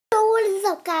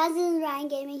up, guys? This is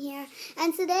RyanGaming here,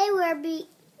 and today we're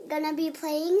gonna be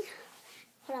playing.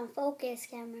 Hold on, focus,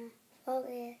 camera.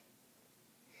 Focus.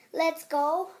 Let's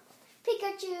go,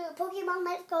 Pikachu. Pokemon,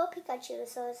 let's go, Pikachu.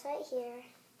 So it's right here,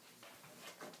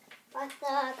 but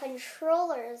the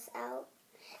controller's out,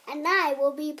 and I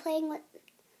will be playing with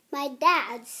my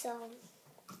dad. So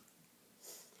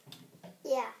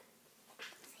yeah.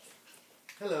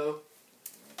 Hello.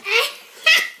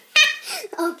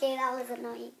 Okay, that was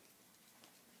annoying.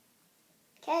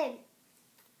 Okay.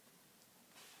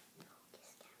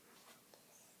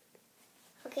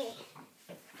 Okay.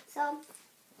 So,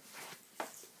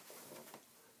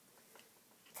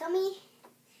 tell me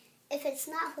if it's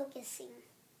not focusing.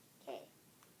 Okay.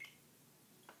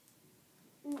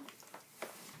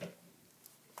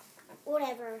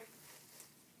 Whatever.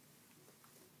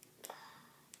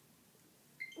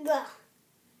 Ugh.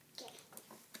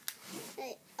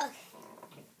 Okay. Okay.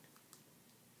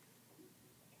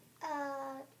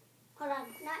 Hold on,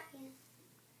 not you.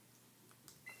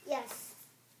 Yes.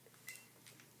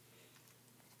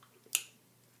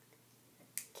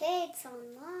 Okay, it's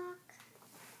unlock.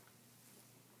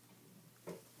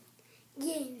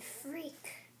 Game freak.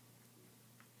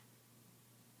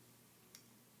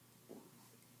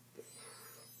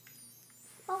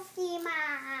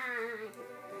 Pokemon.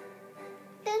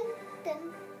 Dun dun.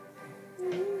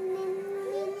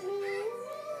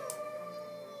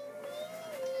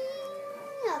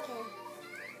 Okay.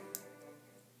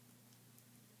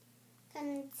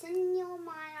 Continue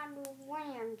my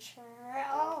adventure.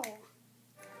 Oh.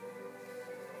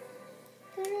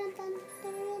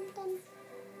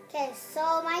 Okay, so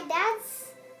my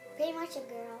dad's pretty much a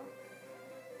girl.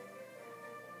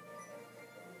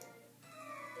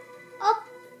 Oh,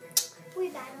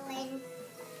 we're battling.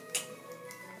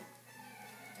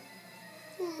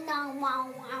 No, wow,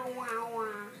 wow, wow,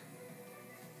 wow.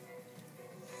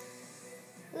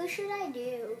 Who should I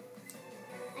do?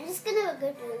 I'm just gonna go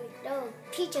to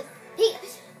Pikachu.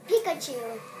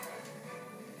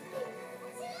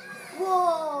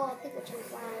 Whoa, Pikachu,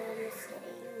 wow, I'm just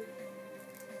kidding.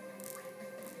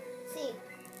 See,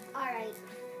 alright.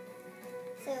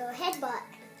 So, headbutt.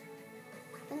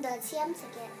 And the TM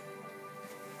ticket.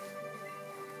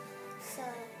 So,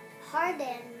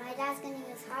 Harden. My dad's gonna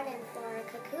use Harden for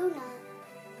Kakuna.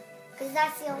 Because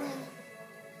that's the only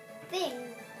thing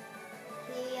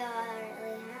he really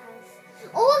has.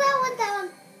 Oh, that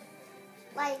one.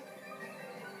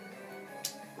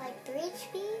 Like 3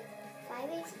 HP? 5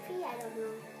 HP? I don't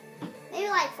know. Maybe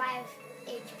like 5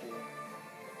 HP.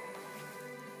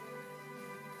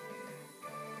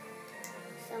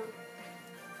 So,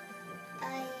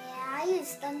 yeah, I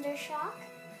use Thunder Shock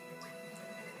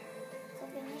to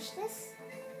finish this.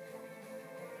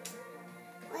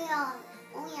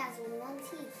 Only has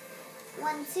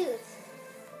one tooth.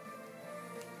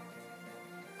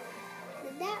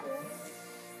 Did that work?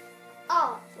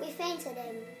 Oh, we fainted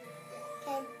him.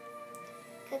 Okay.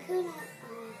 Kakuna.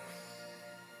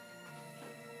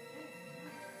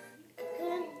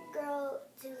 Kakuna grow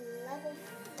to level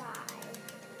 5.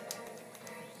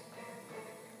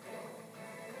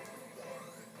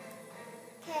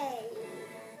 Okay.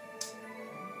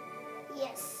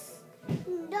 Yes.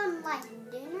 Done like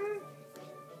dinner.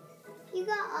 You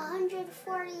got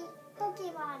 140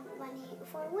 Pokemon money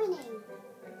for winning.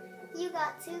 You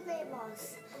got 2 great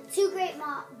balls. 2 great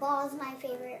balls, my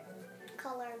favorite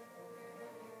color.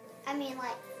 I mean,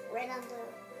 like red and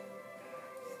blue.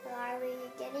 So are we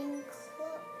getting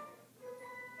close?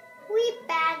 We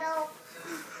battle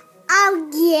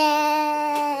again.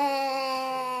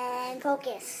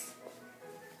 Focus.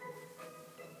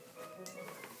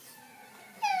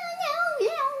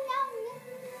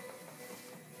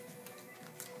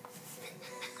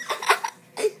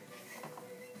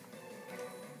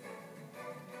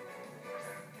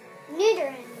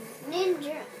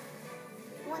 Ninja.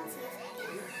 Once again.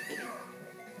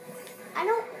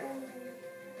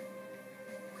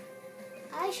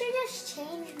 I should just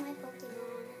change my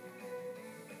Pokemon.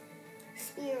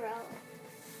 Spearow.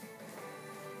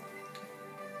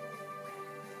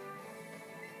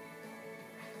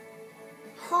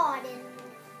 Harden.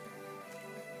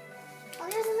 Oh,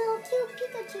 there's a little cute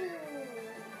Pikachu.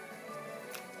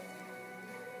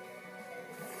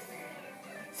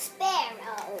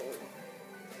 Sparrow.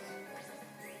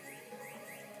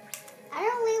 I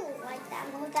don't really like that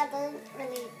move. That doesn't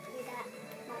really do that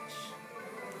much.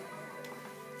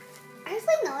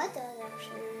 Honestly, no, it does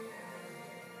actually.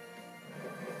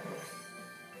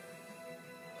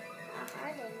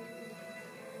 Harden.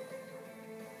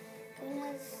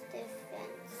 Kuna's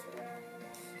defense.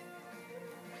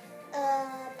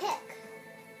 Pick.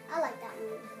 I like that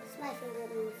one. It's my favorite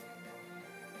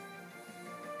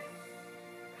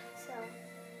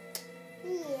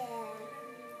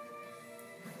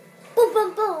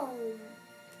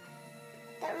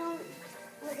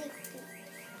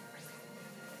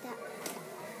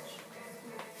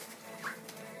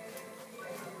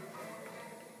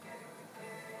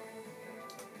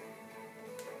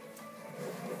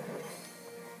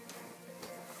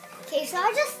Okay, so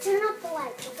I just turn up the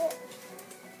light because it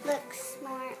looks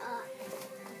more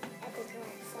epic.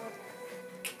 So.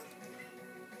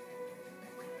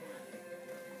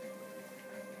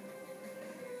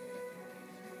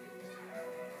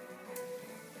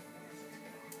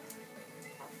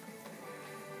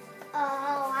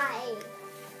 Oh,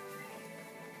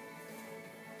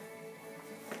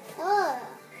 ugh.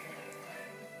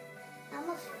 I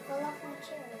almost fell off my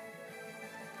chair.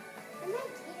 Where'd my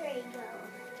Gatorade go?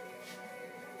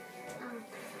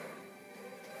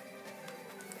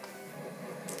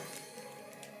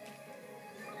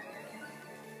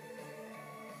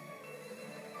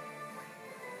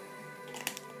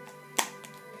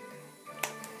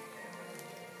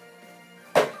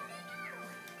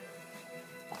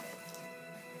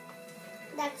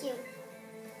 That's you.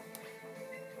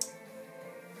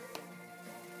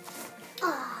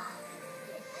 Ah.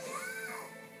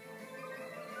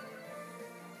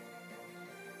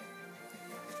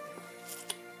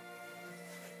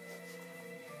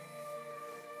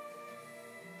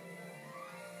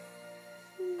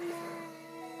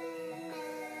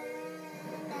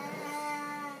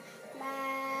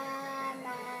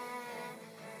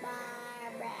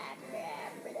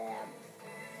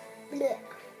 Bleh.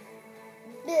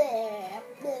 Bleh,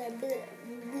 bleh, bleh,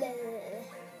 bleh.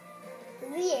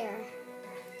 Where?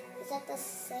 Is that the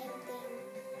same thing?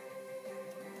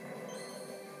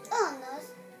 Oh no.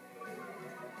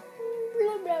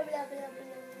 Blah, blah, blah, blah, blah.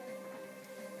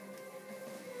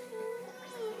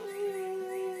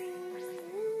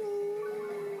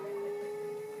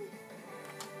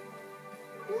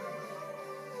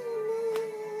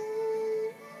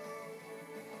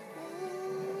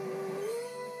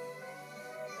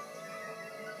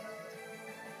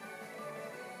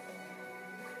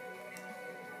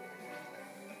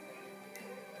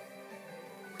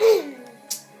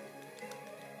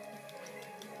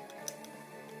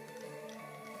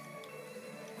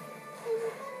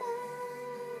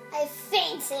 I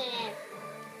fainted.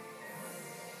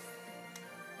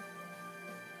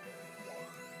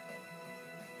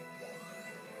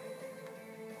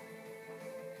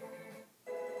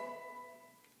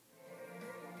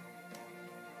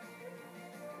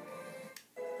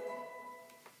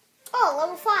 Oh,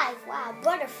 level 5. Wow,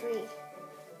 Butterfree.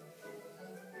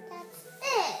 That's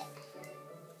it.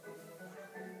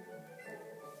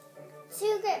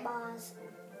 2 great balls.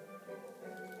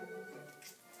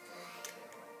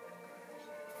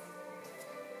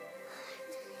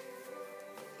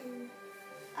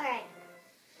 Alright.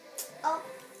 Oh,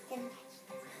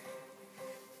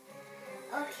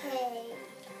 okay.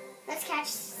 Let's catch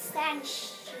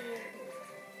Stanch.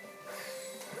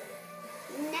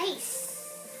 Nice.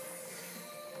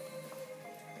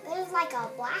 There's like a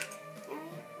black area.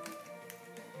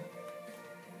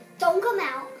 Don't come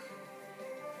out.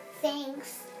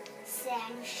 Thanks,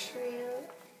 Sandshrew.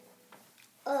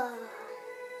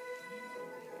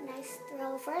 Nice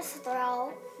throw. First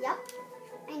throw. Yep,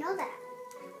 I know that.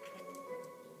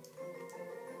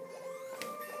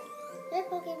 Their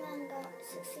Pokemon got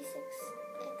 66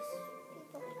 XP.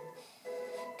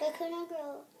 Kakuna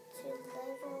grow to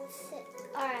level 6.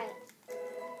 Alright.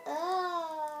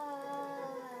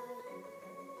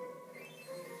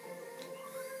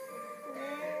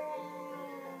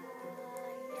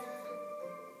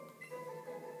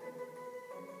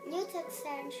 You took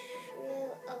Sandshrew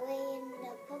away in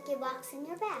the Pokebox in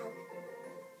your bag.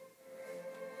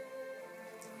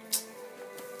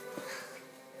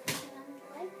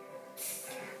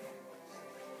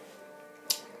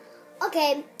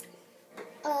 Okay,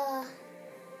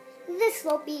 this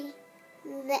will be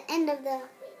the end of the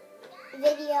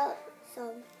video.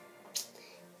 So,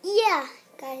 yeah,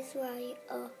 guys, where are you?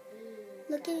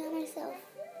 Looking at myself.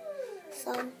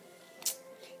 So,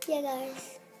 yeah,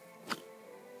 guys.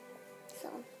 So,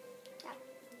 yeah.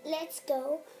 Let's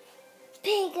go,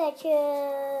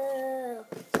 Pikachu.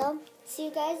 So, see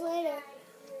you guys later.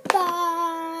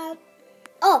 Bye.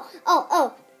 Oh.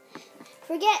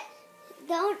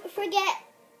 Don't forget,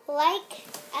 like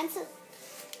and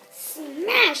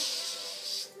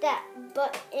smash that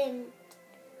button.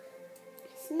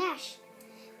 Smash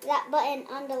that button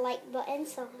on the like button.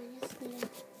 So I'm just gonna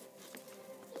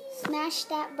smash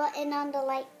that button on the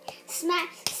like.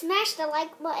 Smash the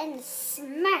like button.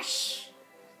 Smash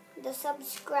the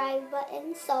subscribe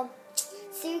button. So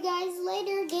see you guys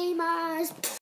later, gamers.